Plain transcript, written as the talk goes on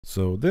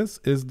So this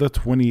is the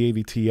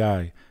 2080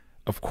 Ti.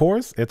 Of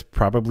course, it's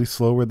probably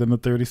slower than the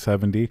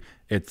 3070.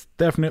 It's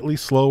definitely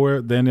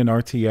slower than an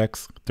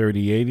RTX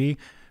 3080.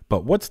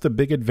 But what's the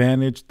big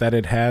advantage that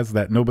it has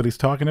that nobody's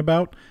talking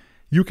about?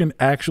 You can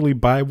actually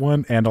buy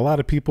one, and a lot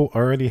of people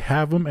already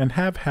have them and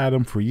have had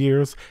them for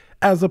years,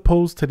 as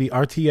opposed to the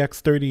RTX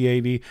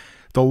 3080.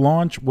 The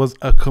launch was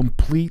a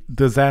complete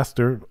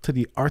disaster to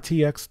the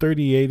RTX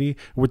 3080,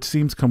 which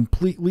seems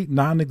completely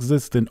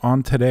non-existent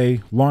on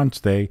today,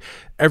 launch day.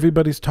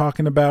 Everybody's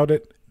talking about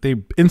it. They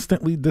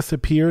instantly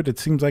disappeared. It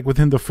seems like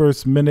within the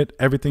first minute,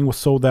 everything was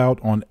sold out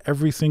on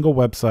every single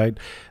website.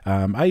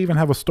 I even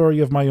have a story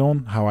of my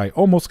own, how I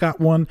almost got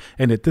one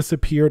and it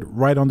disappeared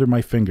right under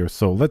my finger.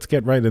 So let's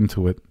get right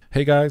into it.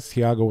 Hey guys,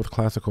 Thiago with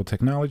Classical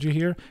Technology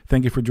here.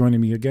 Thank you for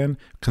joining me again.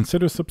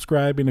 Consider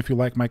subscribing if you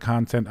like my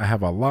content. I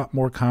have a lot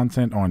more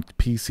content on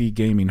PC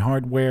gaming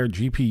hardware,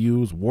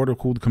 GPUs,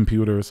 water-cooled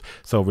computers.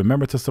 So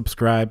remember to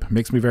subscribe.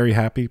 Makes me very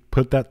happy.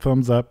 Put that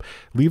thumbs up.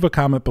 Leave a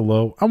comment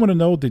below. I want to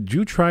know, did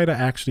you try to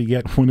actually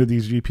get one of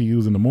these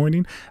GPUs in the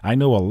morning? I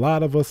know a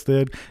lot of us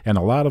did, and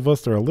a lot of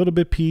us are a little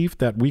bit peeved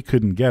that we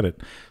couldn't get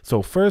it.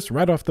 So first,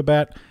 right off the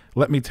bat,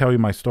 let me tell you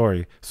my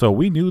story. So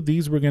we knew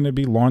these were going to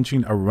be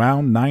launching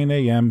around 9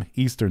 a.m.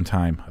 Eastern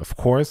time. Of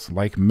course,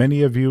 like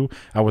many of you,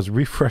 I was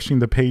refreshing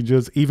the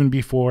pages even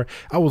before.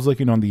 I was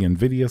looking on the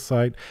Nvidia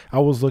site. I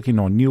was looking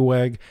on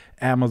Newegg,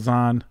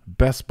 Amazon,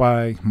 Best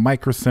Buy,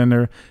 Micro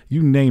Center,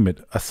 you name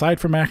it.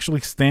 Aside from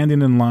actually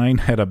standing in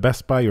line at a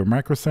Best Buy or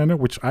Micro Center,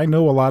 which I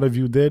know a lot of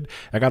you did,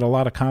 I got a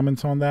lot of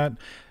comments on that.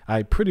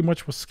 I pretty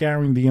much was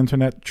scouring the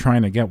internet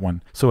trying to get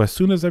one. So as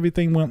soon as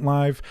everything went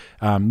live,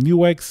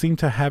 Newegg seemed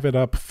to have it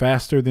up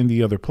faster than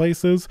the other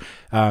places.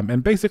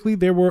 And basically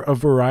there were a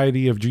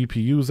variety of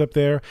GPUs up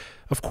there.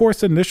 Of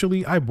course,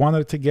 initially I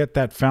wanted to get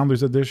that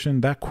Founders Edition.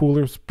 That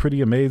cooler's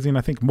pretty amazing.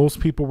 I think most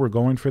people were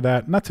going for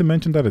that. Not to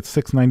mention that it's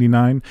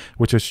 $699,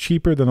 which is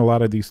cheaper than a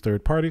lot of these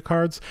third-party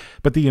cards.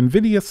 But the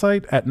Nvidia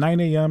site at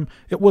 9 a.m.,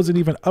 it wasn't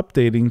even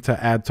updating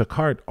to add to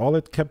cart. All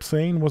it kept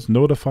saying was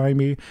notify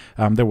me.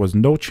 There was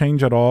no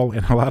change at all.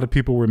 And a lot of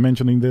people were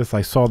mentioning this.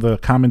 I saw the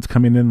comments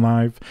coming in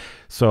live.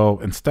 So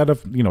instead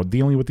of,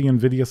 dealing with the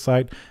Nvidia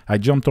site, I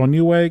jumped on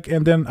Newegg,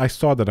 and then I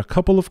saw that a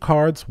couple of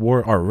cards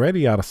were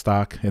already out of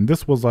stock. And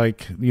this was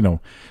like,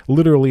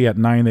 literally at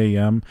 9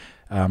 a.m.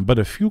 But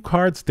a few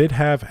cards did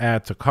have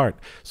add to cart.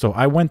 So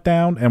I went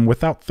down, and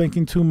without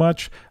thinking too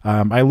much,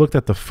 I looked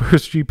at the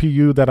first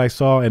GPU that I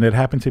saw, and it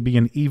happened to be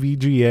an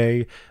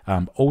EVGA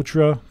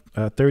Ultra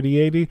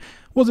 3080.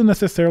 Wasn't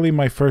necessarily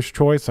my first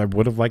choice. I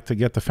would have liked to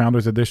get the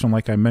Founders Edition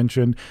like I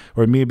mentioned,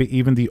 or maybe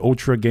even the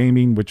Ultra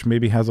Gaming, which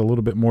maybe has a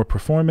little bit more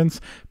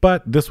performance,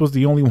 but this was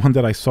the only one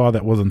that I saw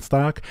that was in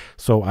stock.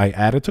 So I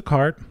added to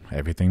cart.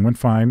 Everything went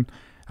fine.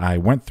 I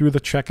went through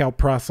the checkout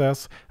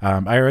process.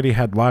 I already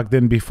had logged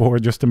in before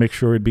just to make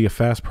sure it'd be a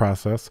fast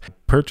process.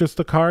 Purchased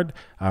the card.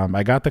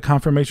 I got the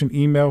confirmation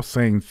email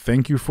saying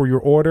thank you for your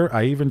order.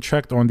 I even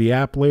checked on the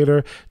app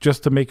later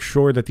just to make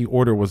sure that the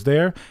order was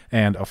there.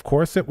 And of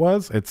course it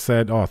was. It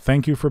said, oh,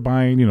 thank you for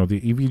buying,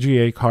 the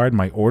EVGA card.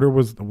 My order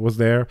was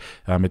there.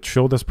 It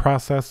showed us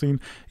processing.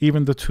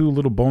 Even the two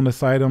little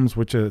bonus items,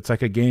 which it's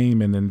like a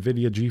game and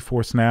NVIDIA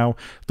GeForce Now,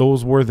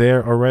 those were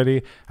there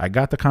already. I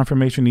got the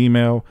confirmation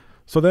email.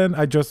 So then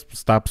I just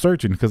stopped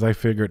searching because I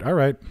figured, all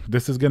right,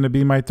 this is going to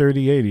be my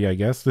 3080, I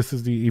guess. This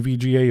is the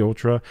EVGA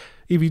Ultra.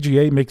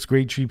 EVGA makes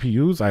great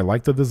GPUs. I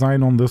like the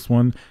design on this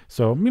one.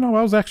 So,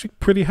 I was actually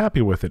pretty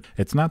happy with it.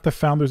 It's not the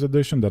Founders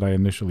Edition that I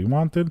initially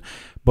wanted,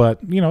 but,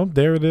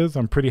 there it is.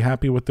 I'm pretty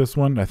happy with this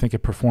one. I think it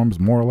performs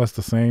more or less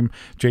the same.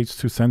 Jade's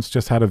 2 Cents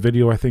just had a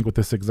video, I think, with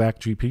this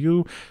exact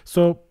GPU.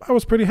 So I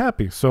was pretty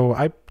happy. So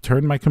I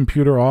turned my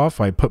computer off.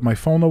 I put my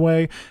phone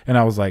away, and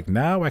I was like,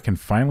 now I can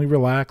finally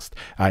relax.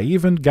 I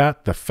even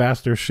got the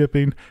faster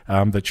shipping.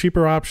 The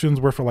cheaper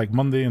options were for like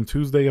Monday and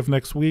Tuesday of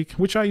next week,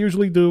 which I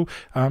usually do.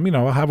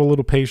 I'll have a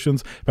little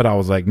patience, but I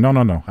was like,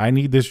 no. I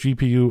need this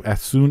GPU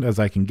as soon as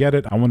I can get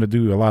it. I want to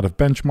do a lot of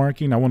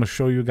benchmarking. I want to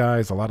show you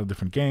guys a lot of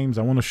different games.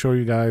 I want to show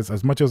you guys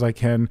as much as I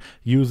can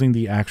using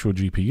the actual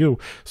GPU.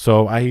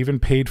 So I even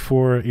paid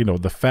for,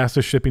 the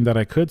fastest shipping that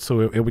I could. So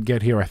it would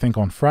get here, I think,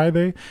 on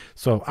Friday.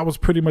 So I was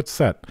pretty much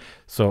set.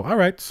 So, all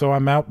right. So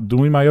I'm out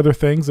doing my other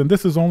things. And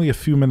this is only a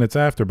few minutes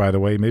after, by the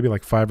way, maybe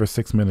like 5 or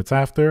 6 minutes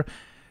after.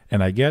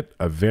 And I get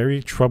a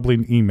very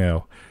troubling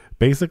email,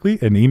 basically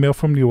an email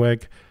from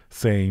Newegg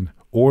saying,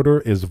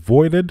 order is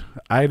voided,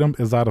 item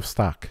is out of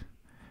stock.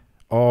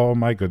 Oh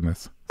my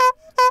goodness.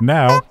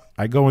 Now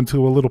I go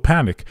into a little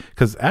panic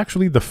because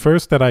actually the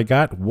first that I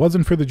got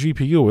wasn't for the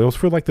GPU. It was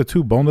for like the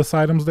two bonus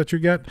items that you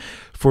get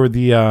for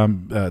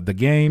the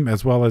game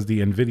as well as the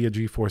NVIDIA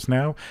GeForce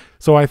Now.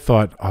 So I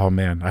thought, oh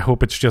man, I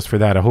hope it's just for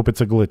that. I hope it's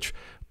a glitch.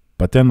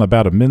 But then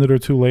about a minute or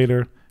two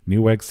later,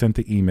 Newegg sent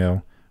the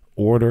email,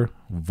 order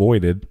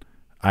voided,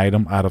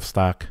 item out of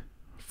stock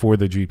for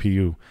the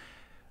GPU.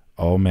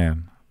 Oh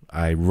man.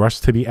 I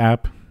rushed to the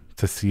app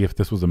to see if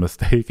this was a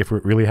mistake, if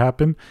it really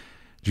happened.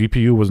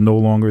 GPU was no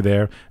longer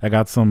there. I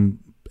got some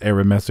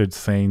error message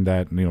saying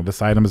that,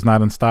 this item is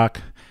not in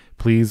stock.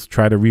 Please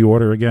try to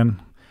reorder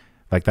again.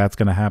 like that's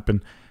going to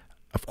happen.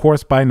 Of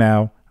course, by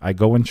now, I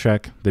go and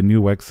check the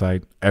new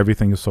website.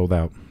 Everything is sold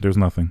out. There's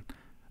nothing.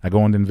 I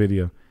go on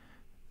Nvidia. It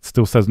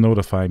still says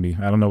notify me.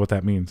 I don't know what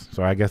that means.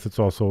 So I guess it's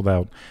all sold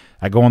out.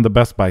 I go on the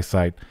Best Buy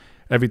site.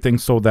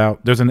 Everything's sold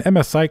out. There's an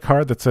MSI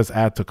card that says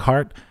add to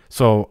cart.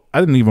 So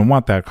I didn't even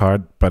want that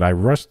card, but I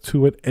rushed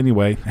to it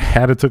anyway,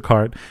 added to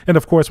cart. And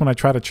of course, when I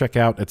try to check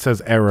out, it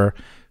says error,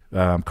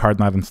 card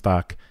not in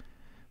stock.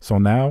 So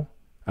now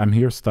I'm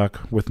here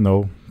stuck with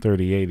no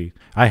 3080.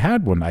 I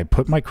had one. I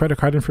put my credit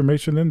card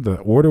information in. The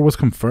order was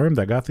confirmed.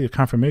 I got the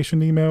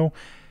confirmation email.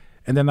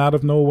 And then out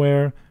of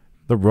nowhere,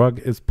 the rug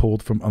is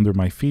pulled from under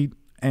my feet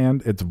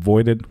and it's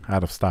voided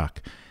out of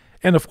stock.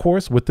 And of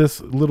course, with this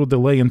little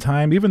delay in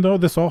time, even though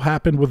this all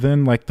happened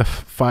within like the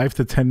 5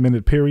 to 10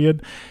 minute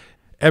period,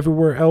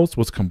 everywhere else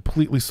was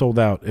completely sold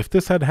out. If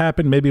this had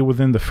happened maybe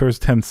within the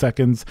first 10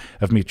 seconds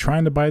of me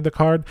trying to buy the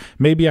card,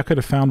 maybe I could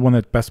have found one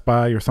at Best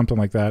Buy or something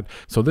like that.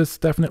 So this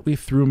definitely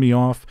threw me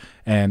off.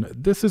 And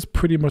this is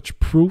pretty much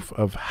proof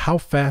of how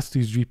fast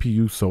these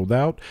GPUs sold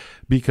out,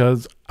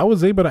 because I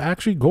was able to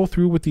actually go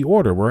through with the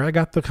order where I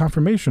got the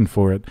confirmation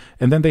for it,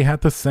 and then they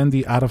had to send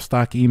the out of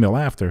stock email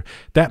after.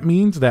 That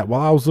means that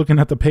while I was looking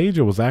at the page,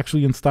 it was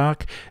actually in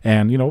stock,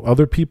 and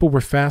other people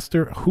were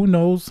faster. Who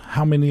knows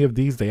how many of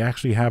these they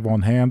actually have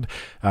on hand.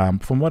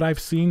 From what I've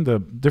seen, the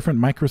different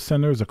micro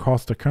centers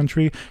across the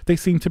country, they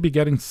seem to be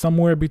getting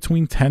somewhere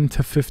between 10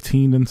 to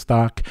 15 in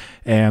stock,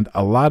 and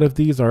a lot of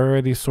these are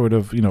already sort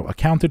of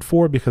accounted for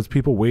because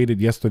people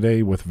waited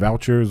yesterday with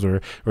vouchers or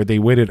they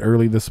waited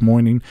early this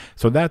morning.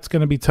 So that's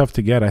going to be tough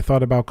to get. I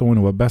thought about going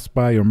to a Best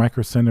Buy or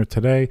Micro Center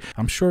today.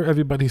 I'm sure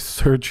everybody's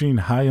searching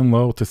high and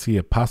low to see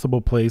a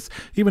possible place,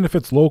 even if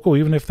it's local,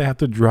 even if they have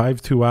to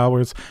drive 2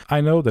 hours.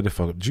 I know that if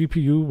a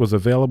GPU was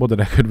available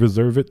that I could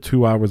reserve it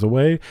 2 hours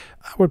away,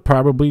 I would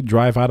probably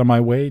drive out of my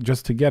way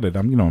just to get it.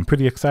 I'm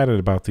pretty excited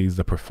about these.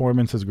 The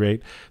performance is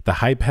great. The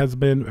hype has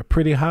been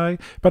pretty high,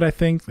 but I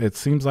think it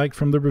seems like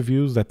from the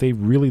reviews that they've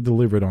really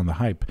delivered on the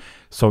hype.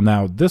 So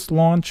now this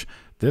launch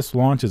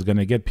is going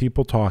to get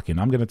people talking.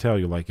 I'm going to tell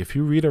you, like, if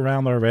you read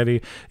around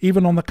already,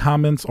 even on the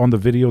comments on the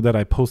video that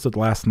I posted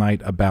last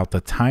night about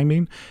the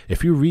timing,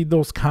 if you read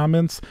those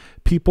comments,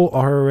 people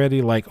are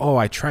already like, oh,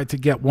 I tried to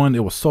get one,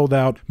 it was sold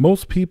out.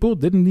 Most people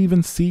didn't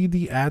even see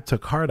the add to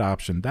cart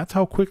option. That's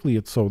how quickly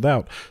it's sold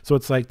out. So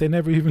it's like they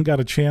never even got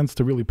a chance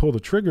to really pull the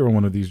trigger on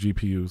one of these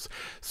GPUs.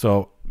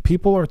 So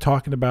people are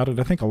talking about it.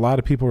 I think a lot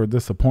of people are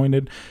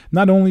disappointed,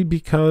 not only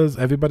because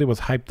everybody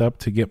was hyped up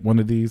to get one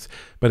of these,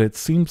 but it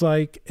seems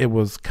like it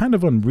was kind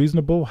of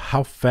unreasonable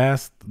how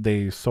fast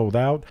they sold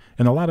out.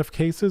 In a lot of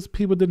cases,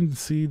 people didn't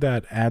see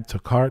that add to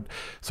cart.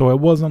 So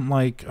it wasn't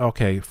like,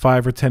 okay,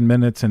 5 or 10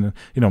 minutes and,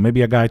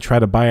 maybe a guy tried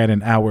to buy it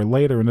an hour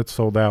later and it's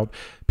sold out.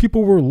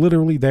 People were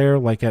literally there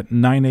like at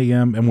 9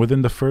 a.m. and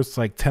within the first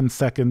like 10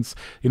 seconds,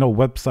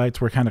 websites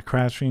were kind of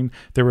crashing.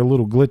 There were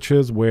little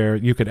glitches where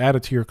you could add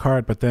it to your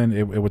cart, but then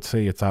it would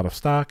say it's out of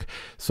stock.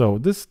 So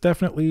this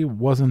definitely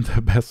wasn't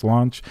the best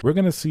launch. We're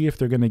going to see if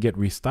they're going to get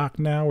restocked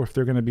now or if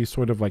they're going to be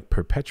sort of like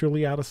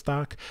perpetually out of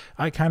stock.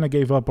 I kind of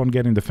gave up on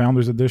getting the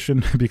Founders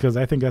Edition because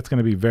I think that's going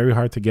to be very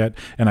hard to get.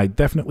 And I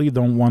definitely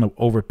don't want to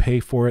overpay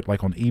for it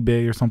like on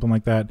eBay or something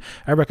like that.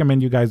 I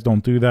recommend you guys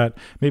don't do that.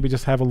 Maybe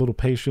just have a little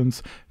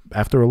patience.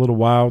 After a little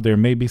while, there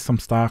may be some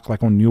stock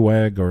like on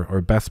Newegg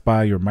or Best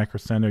Buy or Micro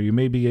Center. You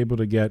may be able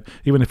to get,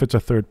 even if it's a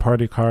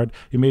third-party card,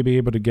 you may be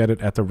able to get it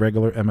at the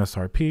regular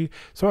MSRP.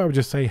 So I would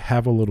just say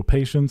have a little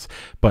patience.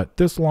 But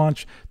this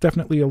launch,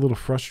 definitely a little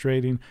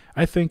frustrating.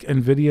 I think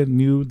Nvidia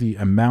knew the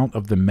amount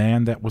of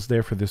demand that was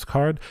there for this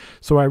card.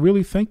 So I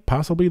really think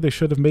possibly they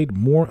should have made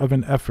more of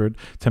an effort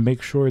to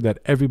make sure that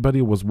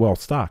everybody was well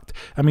stocked.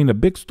 I mean, a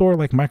big store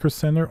like Micro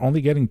Center only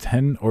getting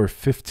 10 or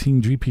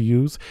 15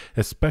 GPUs,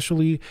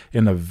 especially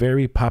in a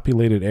very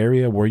populated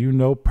area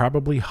where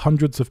probably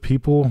hundreds of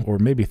people or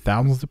maybe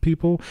thousands of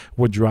people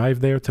would drive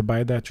there to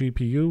buy that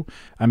GPU.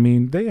 I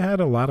mean, they had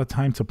a lot of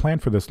time to plan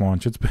for this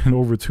launch. It's been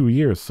over 2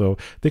 years, so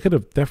they could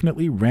have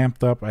definitely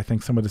ramped up, I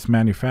think, some of this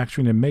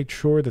manufacturing and made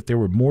sure that there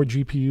were more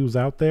GPUs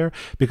out there,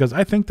 because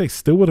I think they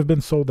still would have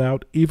been sold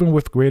out even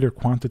with greater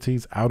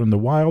quantities out in the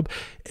wild.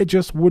 It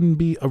just wouldn't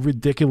be a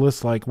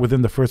ridiculous, like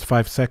within the first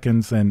 5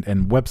 seconds and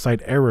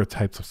website error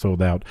types of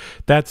sold out.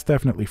 That's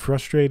definitely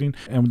frustrating.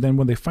 And then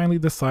when they finally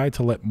decide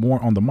to let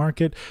more on the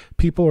market,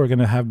 people are going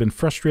to have been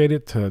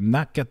frustrated to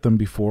not get them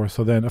before.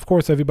 So then, of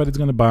course, everybody's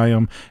going to buy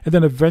them, and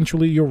then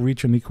eventually you'll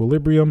reach an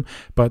equilibrium.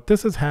 But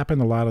this has happened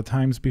a lot of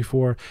times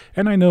before.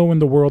 And I know in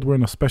the world we're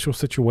in a special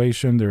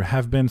situation. There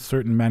have been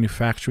certain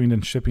manufacturing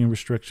and shipping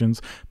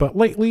restrictions, but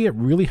lately it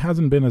really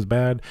hasn't been as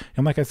bad.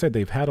 And like I said,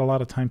 they've had a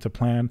lot of time to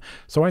plan.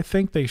 So I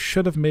think they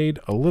should have made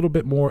a little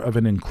bit more of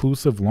an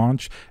inclusive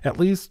launch. At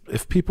least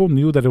if people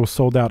knew that it was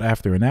sold out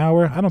after an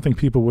hour, I don't think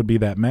people would be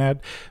that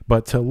mad.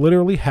 But to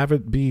literally have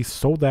it be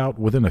sold out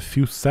within a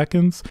few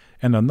seconds.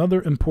 And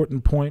another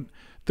important point,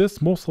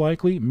 This most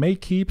likely may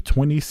keep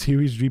 20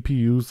 series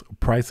GPUs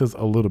prices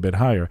a little bit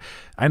higher.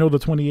 I know the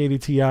 2080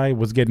 Ti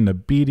was getting a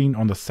beating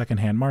on the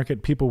secondhand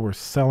market. People were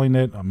selling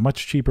it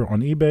much cheaper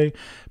on eBay.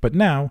 But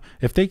now,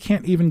 if they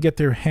can't even get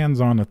their hands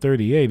on a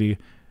 3080,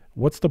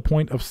 what's the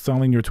point of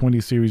selling your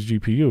 20 series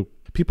GPU?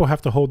 People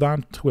have to hold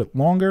on to it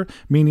longer,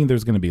 meaning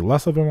there's going to be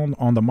less of them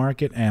on the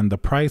market, and the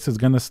price is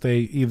going to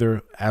stay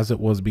either as it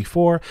was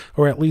before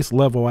or at least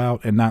level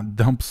out and not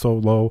dump so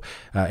low.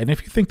 And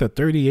if you think the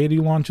 3080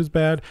 launch is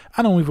bad,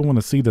 I don't even want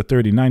to see the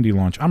 3090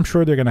 launch. I'm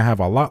sure they're going to have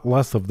a lot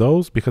less of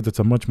those because it's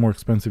a much more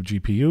expensive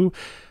GPU.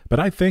 But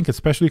I think,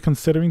 especially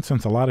considering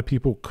since a lot of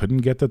people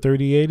couldn't get the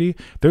 3080,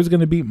 there's going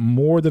to be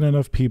more than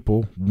enough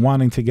people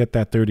wanting to get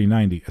that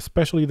 3090,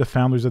 especially the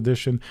Founders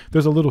Edition.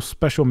 There's a little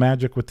special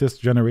magic with this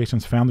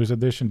generation's Founders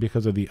Edition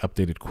because of the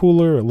updated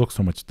cooler. It looks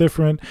so much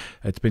different.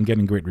 It's been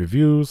getting great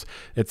reviews,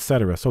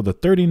 etc. So the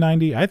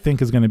 3090, I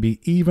think, is going to be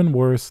even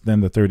worse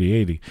than the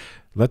 3080.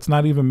 Let's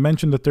not even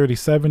mention the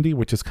 3070,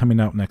 which is coming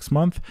out next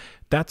month.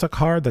 That's a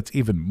card that's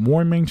even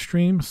more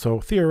mainstream,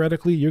 so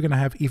theoretically, you're going to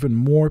have even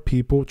more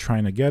people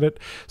trying to get it.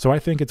 So I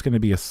think it's going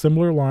to be a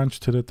similar launch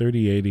to the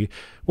 3080.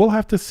 We'll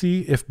have to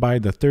see if by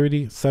the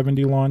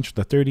 3070 launch,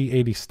 the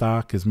 3080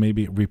 stock is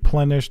maybe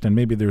replenished and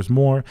maybe there's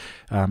more.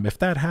 If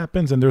that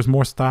happens and there's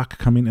more stock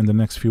coming in the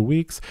next few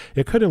weeks,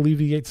 it could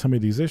alleviate some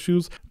of these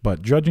issues.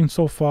 But judging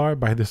so far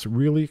by this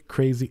really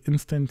crazy,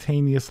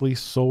 instantaneously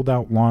sold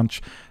out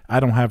launch, I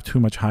don't have too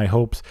much high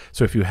hopes.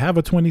 So if you have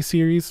a 20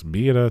 series,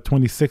 be it a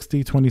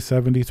 2060,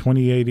 2070,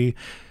 2080,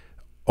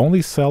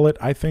 only sell it,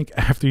 I think,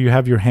 after you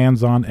have your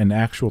hands on an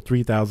actual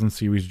 3000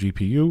 series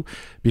GPU,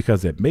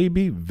 because it may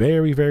be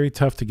very, very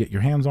tough to get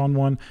your hands on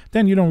one.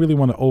 Then you don't really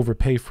want to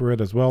overpay for it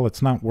as well.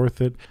 It's not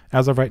worth it.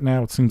 As of right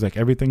now, it seems like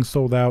everything's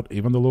sold out,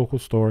 even the local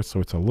stores,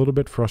 so it's a little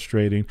bit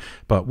frustrating,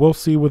 but we'll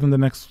see within the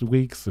next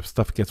weeks if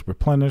stuff gets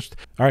replenished.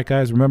 All right,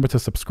 guys, remember to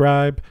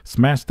subscribe,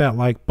 smash that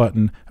like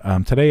button.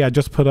 Today, I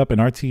just put up an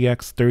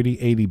RTX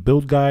 3080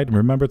 build guide.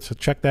 Remember to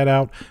check that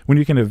out. When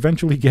you can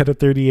eventually get a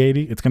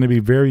 3080, it's going to be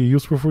very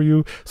useful for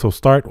you. So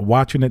start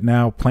watching it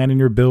now, planning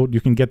your build.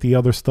 You can get the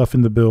other stuff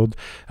in the build,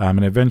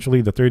 and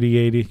eventually the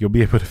 3080, you'll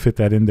be able to fit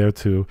that in there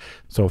too.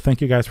 So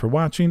thank you guys for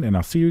watching, and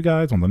I'll see you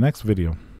guys on the next video.